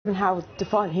And how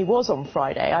defiant he was on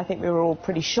Friday. I think we were all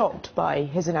pretty shocked by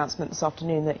his announcement this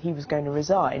afternoon that he was going to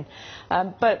resign.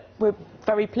 But we're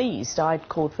very pleased. I'd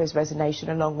called for his resignation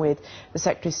along with the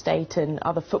Secretary of State and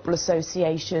other football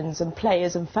associations and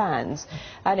players and fans.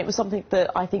 And it was something that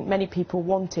I think many people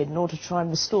wanted in order to try and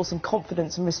restore some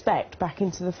confidence and respect back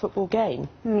into the football game.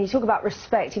 You talk about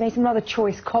respect. He made some rather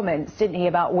choice comments, didn't he,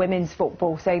 about women's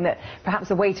football, saying that perhaps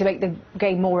the way to make the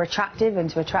game more attractive and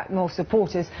to attract more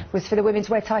supporters was for the women to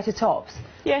wear tighter tops.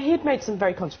 Yeah, he had made some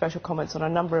very controversial comments on a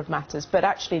number of matters, but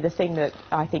actually the thing that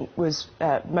I think was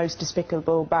most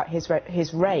despicable about his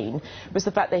reign was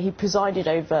the fact that he presided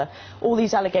over all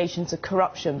these allegations of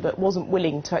corruption but wasn't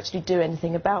willing to actually do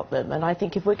anything about them. And I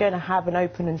think if we're going to have an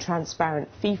open and transparent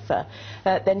FIFA,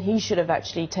 then he should have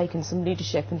actually taken some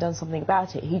leadership and done something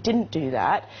about it. He didn't do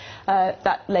that.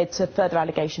 That led to further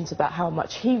allegations about how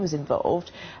much he was involved,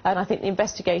 and I think the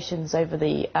investigations over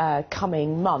the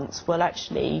coming months will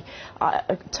actually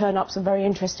turn up some very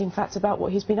interesting facts about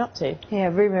what he's been up to. Yeah,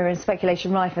 rumour and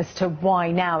speculation rife as to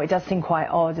why now. It does seem quite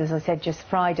odd. As I said just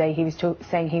Friday, he was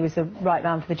saying he was the right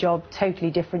man for the job.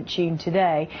 Totally different tune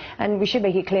today. And we should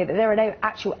make it clear that there are no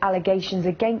actual allegations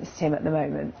against him at the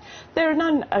moment. There are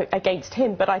none against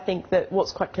him, but I think that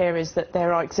what's quite clear is that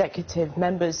there are executive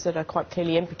members that are quite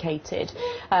clearly implicated.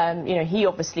 You know, he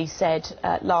obviously said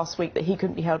last week that he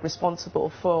couldn't be held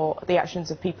responsible for the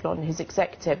actions of people on his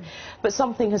executive, but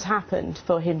something has happened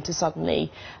for him to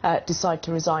suddenly decide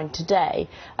to resign today.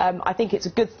 I think it's a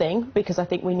good thing, because I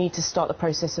think we need to start the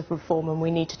process of reform, and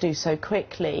we need to do so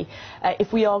quickly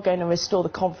if we are going to restore the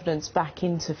confidence back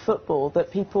into football that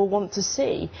people want to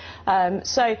see.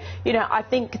 So, you know, I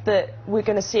think that we're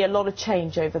going to see a lot of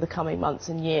change over the coming months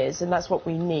and years, and that's what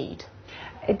we need.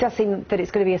 It does seem that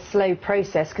it's going to be a slow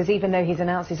process, because even though he's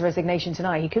announced his resignation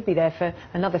tonight, he could be there for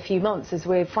another few months, as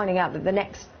we're finding out that the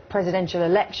next presidential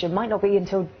election might not be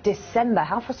until December.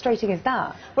 How frustrating is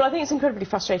that? Well, I think it's incredibly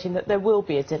frustrating that there will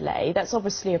be a delay. That's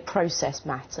obviously a process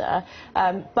matter,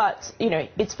 but you know,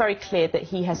 it's very clear that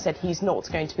he has said he's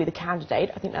not going to be the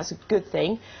candidate. I think that's a good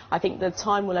thing. I think the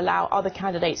time will allow other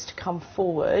candidates to come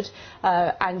forward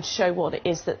and show what it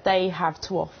is that they have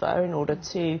to offer in order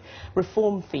to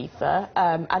reform FIFA,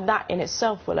 and that in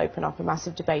itself will open up a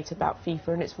massive debate about FIFA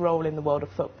and its role in the world of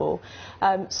football.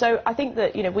 So I think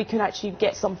that, you know, we can actually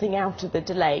get something out of the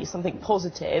delay, something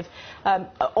positive.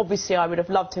 Obviously I would have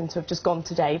loved him to have just gone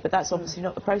today, but that's obviously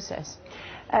not the process.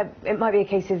 It might be a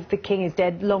case of the king is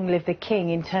dead, long live the king,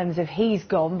 in terms of he's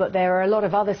gone, but there are a lot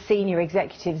of other senior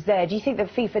executives there. Do you think that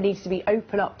FIFA needs to be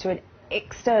open up to an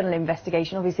external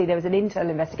investigation? Obviously there was an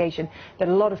internal investigation that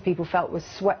a lot of people felt was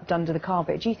swept under the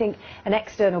carpet. Do you think an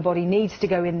external body needs to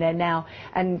go in there now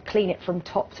and clean it from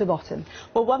top to bottom?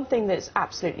 Well, one thing that's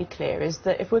absolutely clear is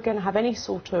that if we're going to have any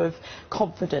sort of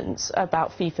confidence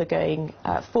about FIFA going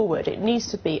forward, it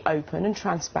needs to be open and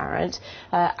transparent,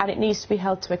 and it needs to be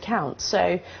held to account.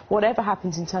 So whatever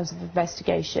happens in terms of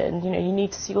investigation, you know, you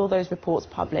need to see all those reports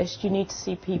published. You need to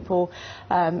see people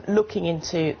looking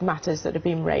into matters that have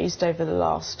been raised over the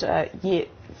last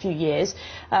few years.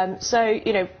 So,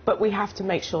 you know, but we have to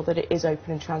make sure that it is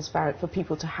open and transparent for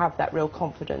people to have that real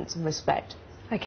confidence and respect.